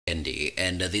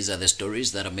And these are the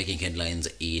stories that are making headlines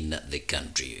in the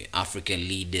country. African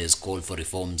leaders call for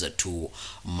reforms to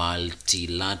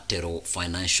multilateral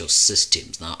financial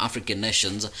systems. Now, African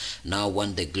nations now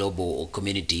want the global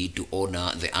community to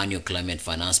honor the annual climate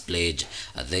finance pledge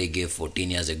they gave 14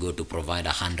 years ago to provide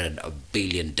 $100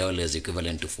 billion,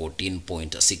 equivalent to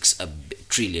 14.6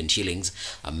 trillion shillings,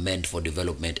 meant for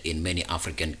development in many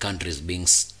African countries being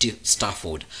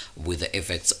stifled with the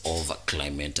effects of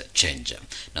climate change.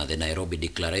 Now, the Nairobi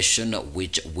Declaration,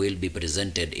 which will be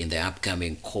presented in the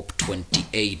upcoming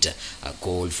COP28,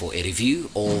 called for a review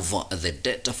of the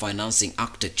debt financing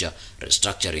architecture,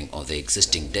 restructuring of the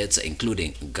existing debts,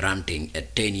 including granting a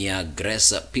 10-year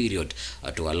grace period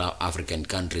to allow African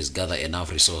countries gather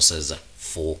enough resources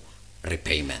for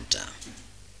repayment.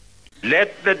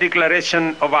 Let the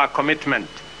declaration of our commitment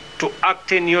to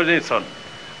act in unison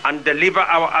and deliver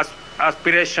our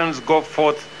aspirations go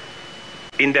forth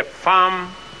in the firm,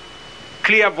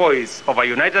 clear voice of a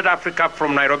united Africa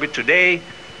from Nairobi today,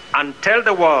 and tell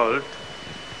the world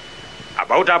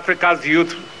about Africa's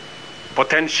youth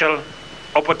potential,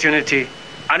 opportunity,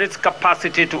 and its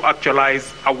capacity to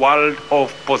actualize a world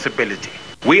of possibility.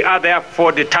 We are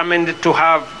therefore determined to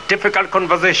have difficult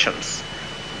conversations,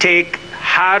 take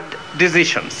hard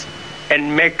decisions,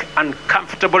 and make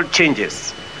uncomfortable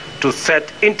changes to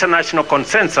set international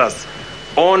consensus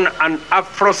on an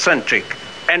Afrocentric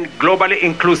and globally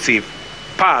inclusive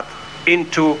path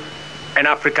into an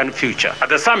African future. At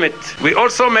the summit, we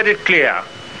also made it clear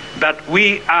that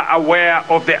we are aware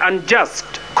of the unjust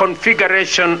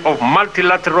configuration of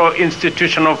multilateral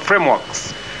institutional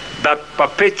frameworks that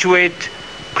perpetually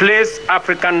place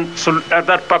African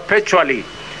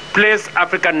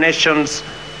nations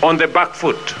on the back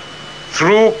foot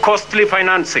through costly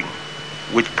financing,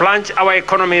 which plunge our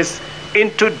economies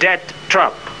into debt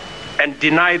trap and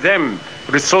deny them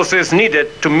resources needed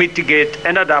to mitigate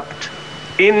and adapt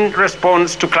in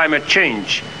response to climate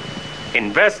change,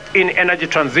 invest in energy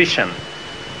transition,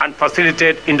 and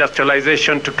facilitate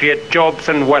industrialization to create jobs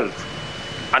and wealth,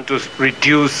 and to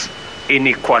reduce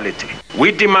inequality.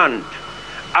 We demand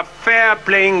a fair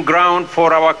playing ground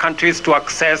for our countries to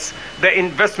access the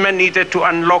investment needed to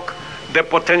unlock the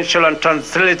potential and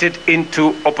translate it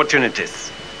into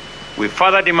opportunities. We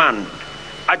further demand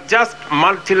a just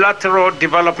multilateral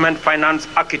development finance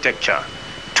architecture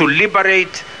to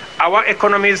liberate our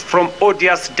economies from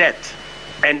odious debt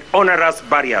and onerous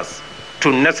barriers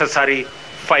to necessary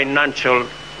financial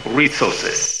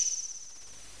resources.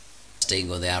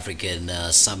 Staying on the African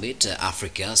summit,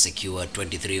 Africa secured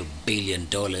 $23 billion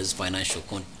financial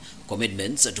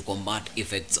commitments to combat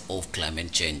effects of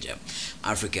climate change.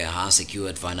 Africa has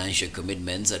secured financial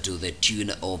commitments to the tune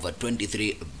of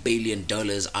 $23 billion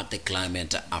at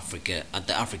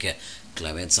the Africa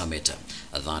Climate Summit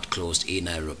that closed in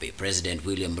Nairobi. President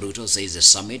William Ruto says the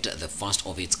summit, the first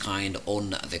of its kind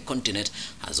on the continent,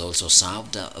 has also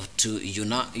served to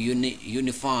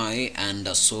unify and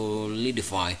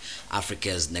solidify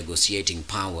Africa's negotiating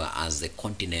power as the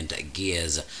continent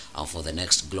gears for the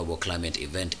next global climate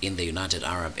event in the United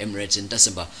Arab Emirates in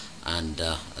December. And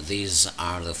these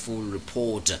are the full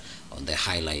report on the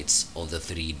highlights of the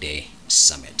 3-day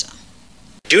summit.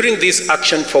 During this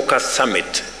action-focused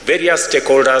summit, various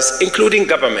stakeholders, including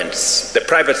governments, the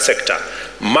private sector,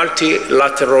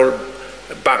 multilateral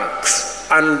banks,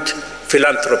 and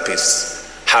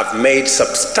philanthropists, have made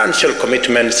substantial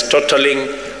commitments totaling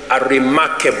a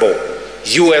remarkable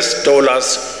US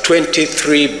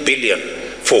 $23 billion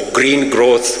for green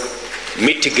growth,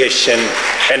 mitigation,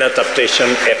 and adaptation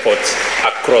efforts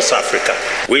across Africa.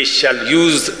 We shall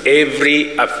use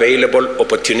every available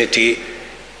opportunity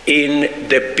in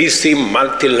the busy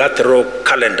multilateral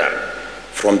calendar,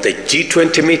 from the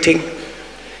G20 meeting,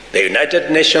 the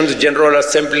United Nations General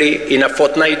Assembly in a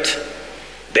fortnight,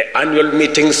 the annual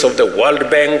meetings of the World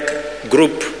Bank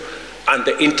Group and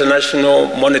the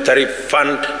International Monetary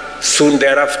Fund soon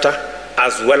thereafter,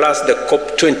 as well as the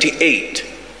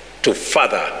COP28, to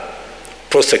further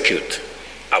prosecute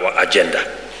our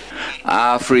agenda.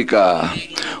 Africa,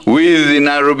 with the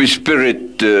Nairobi spirit,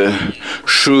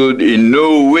 should in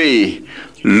no way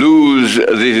lose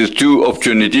these two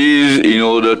opportunities in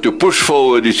order to push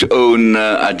forward its own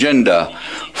agenda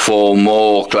for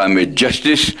more climate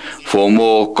justice, for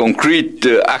more concrete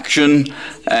action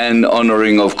and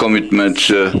honoring of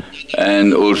commitments,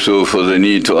 and also for the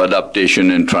need for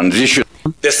adaptation and transition.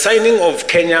 The signing of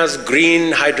Kenya's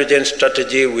green hydrogen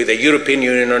strategy with the European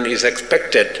Union is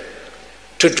expected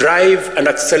to drive and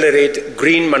accelerate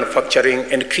green manufacturing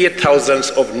and create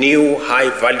thousands of new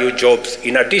high-value jobs,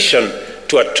 in addition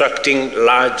to attracting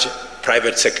large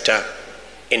private sector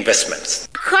investments.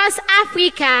 Across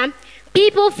Africa,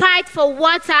 people fight for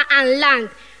water and land,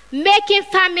 making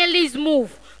families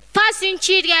move, forcing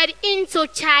children into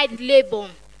child labor.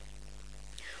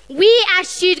 We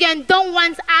as children don't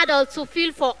want adults to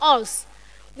feel for us.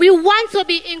 We want to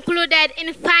be included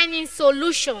in finding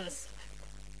solutions.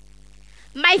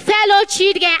 My fellow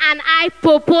children and I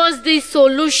propose these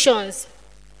solutions.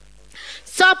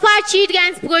 Support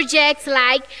children's projects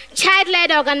like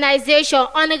child-led organization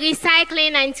on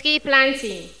recycling and tree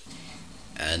planting.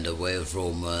 And away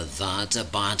from that,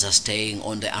 but staying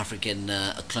on the African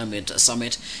Climate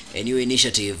Summit, a new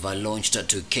initiative launched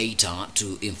to cater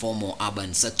to informal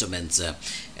urban settlements.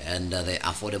 And the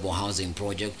affordable housing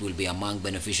project will be among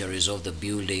beneficiaries of the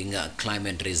Building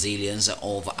Climate Resilience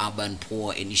of Urban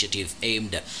Poor initiative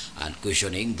aimed at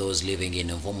cushioning those living in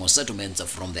informal settlements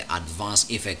from the adverse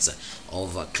effects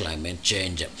of climate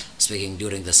change. Speaking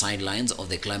during the sidelines of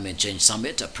the Climate Change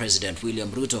Summit, President William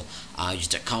Ruto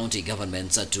urged county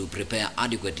governments to prepare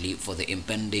adequately for the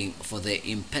impending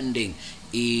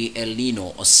El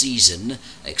Nino season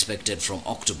expected from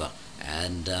October.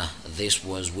 And this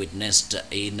was witnessed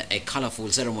in a colorful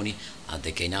ceremony at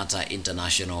the Kenyatta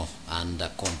International and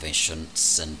Convention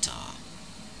Center.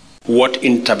 What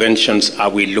interventions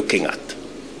are we looking at?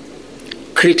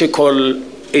 Critical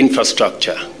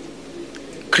infrastructure,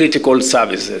 critical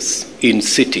services in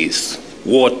cities,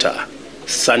 water,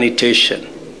 sanitation,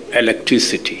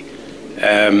 electricity,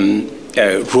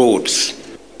 roads.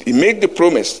 He made the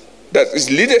promise that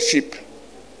his leadership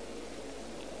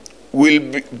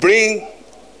will bring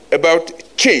about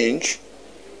change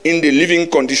in the living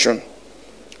condition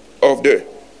of the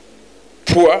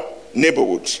poor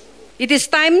neighborhoods. It is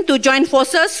time to join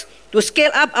forces to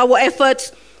scale up our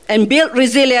efforts and build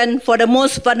resilience for the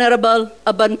most vulnerable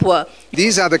urban poor.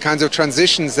 These are the kinds of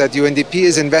transitions that UNDP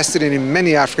is invested in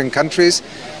many African countries,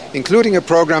 including a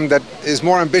program that is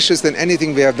more ambitious than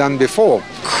anything we have done before.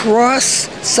 Across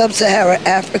sub-Saharan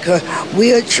Africa,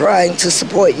 we are trying to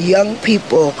support young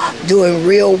people doing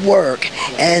real work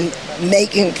and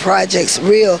making projects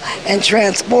real and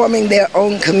transforming their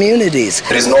own communities.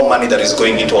 There is no money that is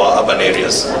going into our urban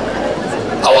areas.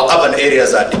 Our urban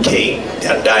areas are decaying, they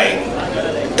are dying.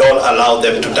 Don't allow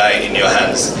them to die in your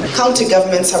hands. County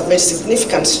governments have made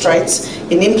significant strides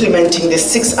in implementing the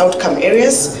 6 outcome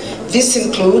areas. These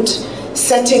include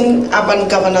setting urban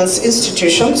governance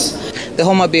institutions. The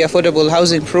Homa Bay Affordable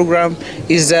Housing Program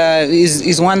is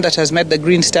one that has met the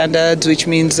green standards, which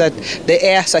means that the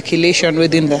air circulation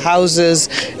within the houses,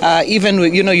 even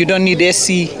you don't need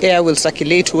AC, air will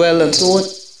circulate well and so on.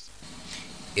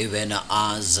 Even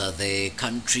as the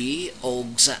country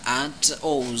owes at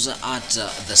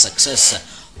the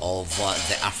success of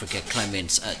the Africa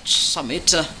Climate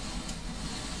Summit,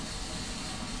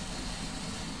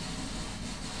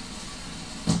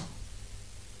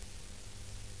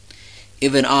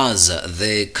 even as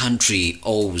the country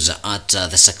owes at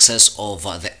the success of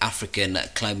the African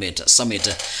Climate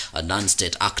Summit,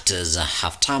 non-state actors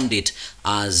have termed it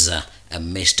as a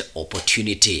missed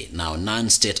opportunity. Now,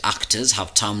 non-state actors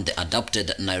have termed the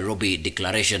adopted Nairobi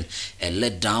Declaration a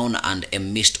letdown and a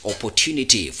missed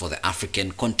opportunity for the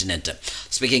African continent.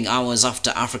 Speaking hours after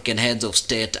African heads of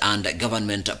state and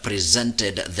government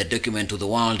presented the document to the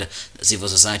world, the civil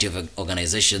society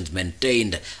organizations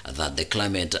maintained that the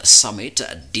climate summit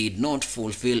did not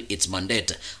fulfill its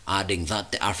mandate, adding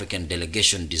that the African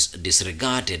delegation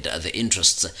disregarded the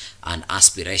interests and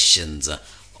aspirations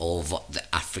of the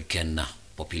African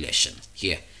population.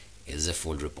 Here is a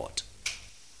full report.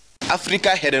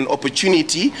 Africa had an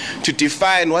opportunity to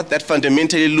define what that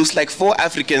fundamentally looks like for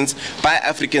Africans, by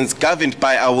Africans, governed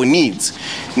by our needs.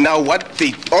 Now, what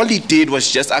they only did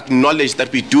was just acknowledge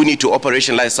that we do need to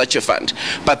operationalize such a fund.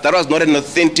 But that was not an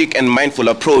authentic and mindful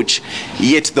approach,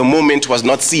 yet the moment was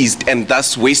not seized and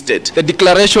thus wasted. The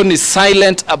declaration is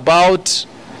silent about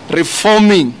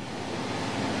reforming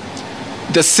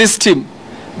the system,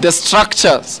 the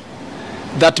structures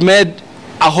that made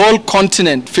a whole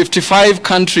continent, 55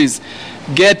 countries,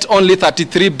 get only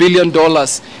 $33 billion,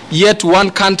 yet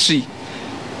one country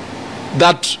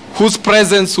whose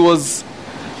presence was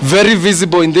very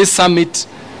visible in this summit,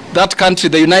 that country,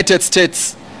 the United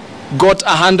States, got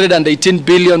 118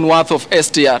 billion worth of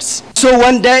SDRs. So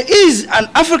when there is an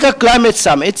Africa Climate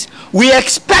Summit, we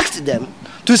expect them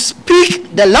to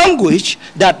speak the language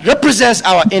that represents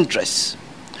our interests,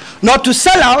 not to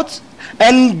sell out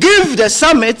and give the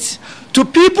summit to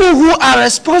people who are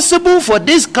responsible for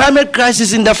this climate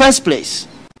crisis in the first place.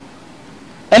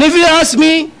 And if you ask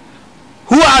me,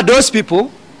 who are those people?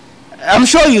 I'm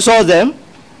sure you saw them.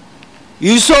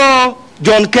 You saw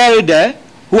John Kerry there,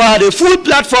 who had a full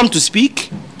platform to speak,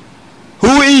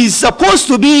 who is supposed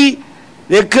to be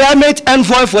the climate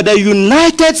envoy for the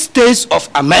United States of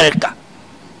America.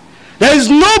 There is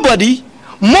nobody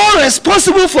more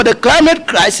responsible for the climate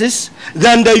crisis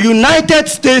than the United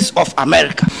States of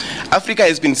America. Africa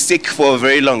has been sick for a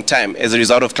very long time as a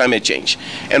result of climate change,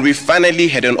 and we finally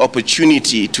had an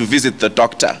opportunity to visit the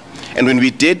doctor. And when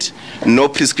we did, no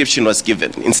prescription was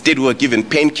given. Instead, we were given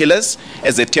painkillers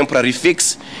as a temporary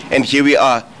fix, and here we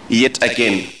are yet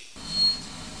again.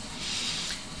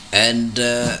 And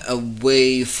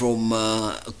away from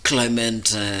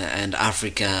climate and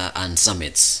Africa and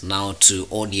summits, now to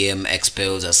ODM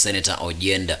expels Senator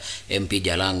Ojienda. MP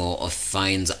Jalango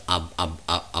fines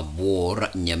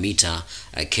Abor Nyamita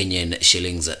Kenyan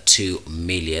shillings 2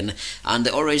 million. And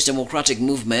the Orange Democratic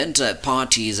Movement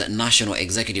Party's National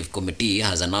Executive Committee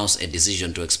has announced a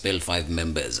decision to expel 5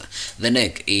 members. The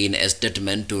NEC, in a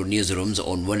statement to newsrooms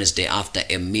on Wednesday after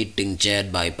a meeting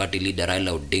chaired by party leader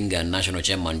Raila Odinga and National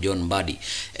Chairman John Mbadi,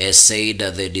 said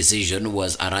the decision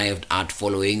was arrived at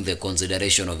following the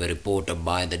consideration of a report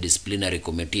by the disciplinary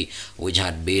committee, which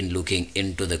had been looking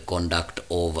into the conduct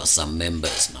of some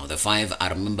members. Now, the 5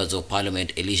 are members of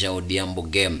Parliament Elisha Odiambo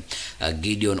Gem,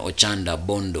 Gideon Ochanda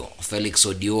Bondo, Felix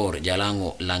Odior,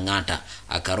 Jalango Langata,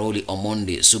 Akaroli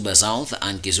Omondi, Suba South,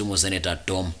 and Kisumu Senator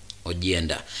Tom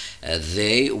Ojienda.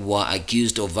 They were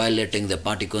accused of violating the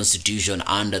party constitution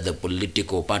under the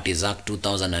Political Parties Act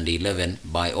 2011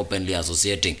 by openly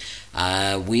associating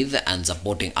with and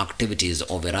supporting activities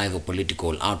of a rival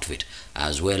political outfit,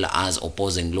 as well as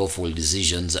opposing lawful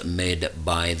decisions made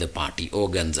by the party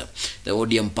organs. The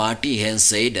ODM party has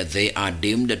said they are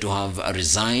deemed to have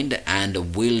resigned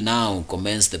and will now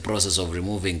commence the process of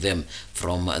removing them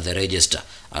from the register.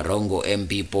 Arongo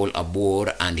MP Paul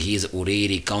Abor and his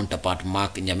Uriri counterpart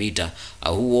Mark Nyamita,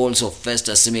 who also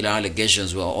faced similar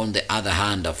allegations, were on the other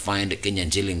hand fined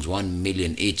Kenyan shillings 1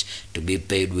 million each to be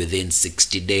paid within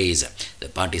 60 days. The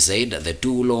party said the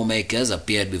 2 lawmakers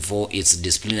appeared before its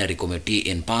disciplinary committee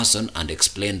in person and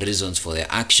explained reasons for their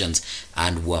actions,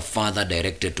 and were further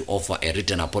directed to offer a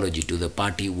written apology to the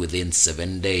party within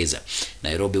 7 days.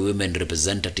 Nairobi Women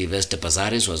Representative Esther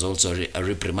Pasaris was also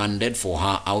reprimanded for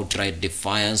her outright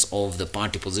defiance of the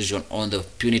party position on the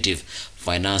punitive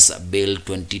Finance Bill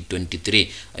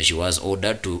 2023. She was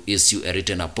ordered to issue a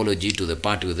written apology to the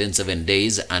party within 7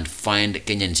 days and fined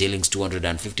Kenyan shillings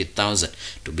 250,000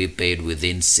 to be paid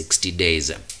within 60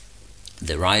 days.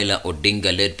 The Raila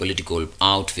Odinga-led political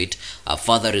outfit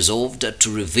further resolved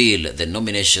to reveal the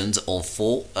nominations of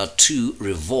to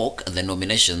revoke the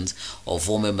nominations of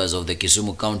 4 members of the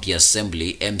Kisumu County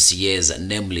Assembly MCAs,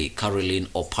 namely Caroline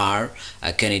Opar,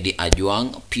 Kennedy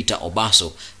Ajuang, Peter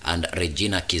Obaso, and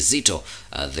Regina Kizito.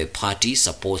 The party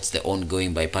supports the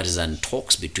ongoing bipartisan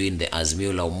talks between the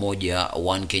Azimio la Umoja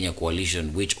One Kenya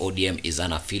coalition, which ODM is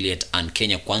an affiliate, and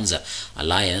Kenya Kwanza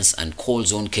Alliance, and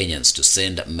calls on Kenyans to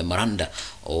send memoranda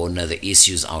on the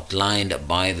issues outlined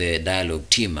by the dialogue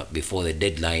team before the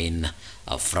deadline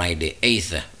of Friday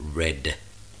 8th, read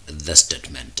the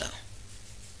statement.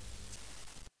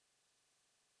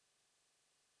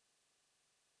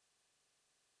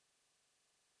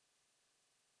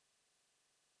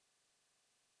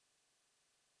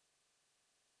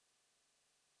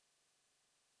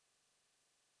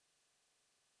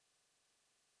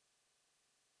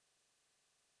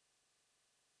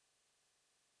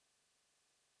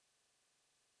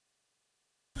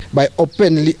 By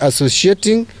openly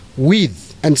associating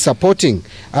with and supporting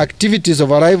activities of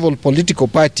a rival political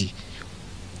party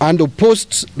and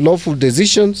opposed lawful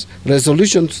decisions,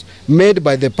 resolutions made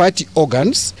by the party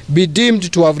organs, be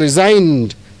deemed to have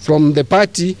resigned from the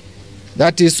party,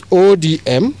 that is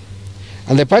ODM,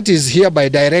 and the party is hereby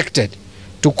directed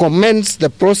to commence the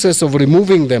process of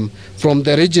removing them from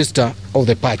the register of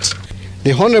the party.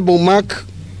 The Honorable Mark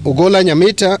Ogola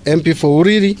Nyamita, MP for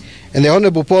Uriri, and the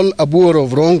Honorable Paul Abuor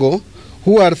of Rongo,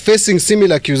 who are facing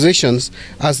similar accusations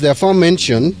as the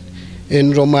aforementioned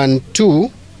in Roman 2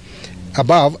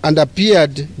 above, and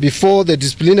appeared before the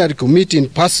disciplinary committee in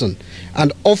person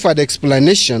and offered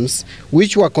explanations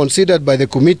which were considered by the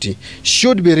committee,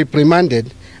 should be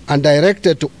reprimanded and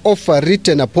directed to offer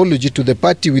written apology to the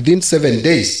party within 7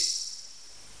 days.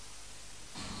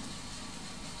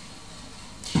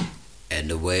 And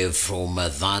away from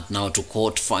that, now to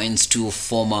court finds 2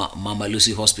 former Mama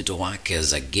Lucy hospital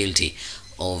workers are guilty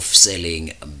of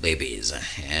selling babies.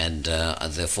 And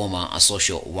the former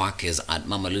social workers at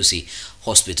Mama Lucy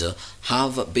Hospital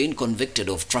have been convicted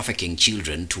of trafficking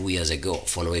children 2 years ago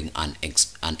following an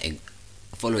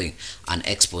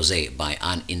expose by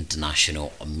an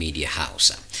international media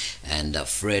house. And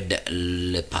Fred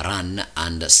Leparan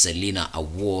and Selina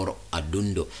Awor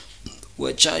Adundo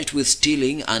were charged with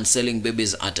stealing and selling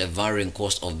babies at a varying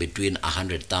cost of between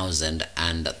 100,000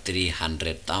 and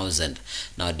 300,000.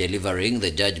 Now, delivering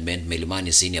the judgment,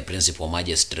 Milimani Senior Principal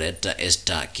Magistrate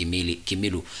Esther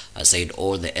Kimilu said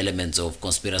all the elements of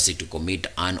conspiracy to commit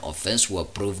an offense were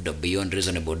proved beyond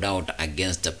reasonable doubt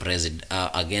against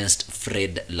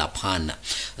Fred Lapan.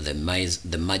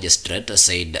 The magistrate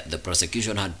said the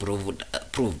prosecution had proved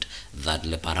that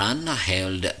Leparan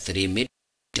held 3 million.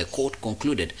 The court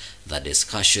concluded that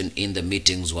discussion in the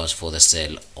meetings was for the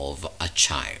sale of a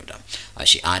child.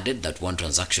 She added that one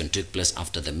transaction took place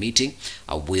after the meeting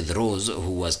with Rose,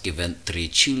 who was given 3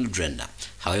 children.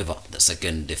 However, the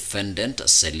second defendant,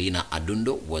 Selina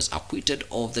Adundo, was acquitted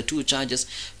of the 2 charges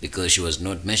because she was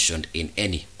not mentioned in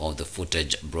any of the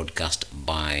footage broadcast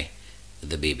by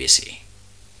the BBC.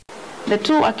 The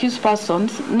 2 accused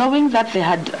persons, knowing that they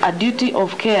had a duty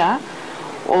of care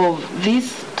of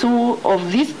these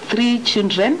 3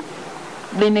 children,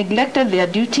 they neglected their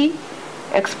duty,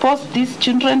 exposed these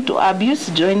children to abuse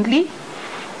jointly,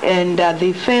 and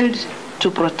they failed to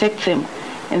protect them.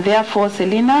 And therefore,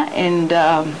 Selina and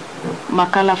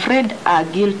Makala Fred are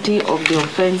guilty of the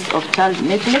offense of child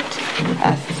neglect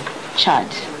as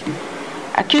charged.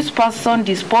 Accused person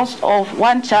disposed of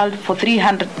 1 child for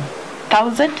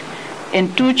 300,000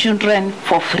 and 2 children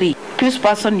for free. Accused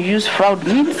person used fraud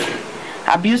means,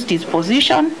 abused his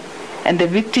position and the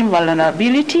victim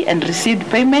vulnerability, and received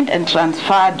payment and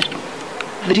transferred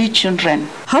 3 children.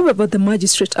 However, the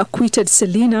magistrate acquitted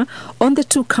Selina on the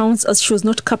 2 counts as she was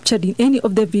not captured in any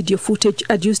of the video footage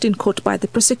adduced in court by the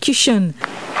prosecution.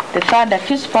 The third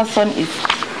accused person is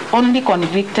only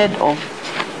convicted of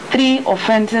 3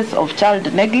 offenses of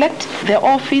child neglect. The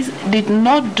office did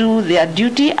not do their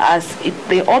duty as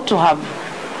they ought to have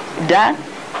done.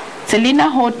 Selina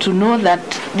ought to know that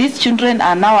these children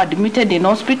are now admitted in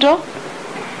hospital.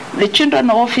 The children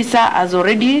officer has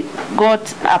already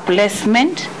got a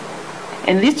placement,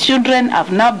 and these children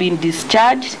have now been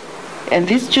discharged, and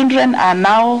these children are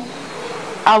now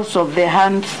out of the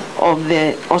hands of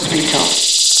the hospital.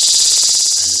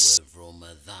 And from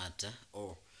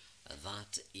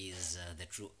that is the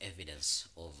true evidence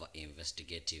of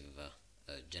investigative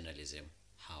journalism,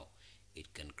 how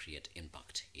it can create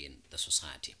impact in the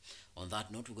society. On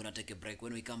that note, we're going to take a break.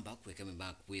 When we come back, we're coming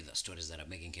back with stories that are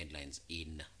making headlines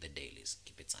in the dailies.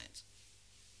 Keep it science.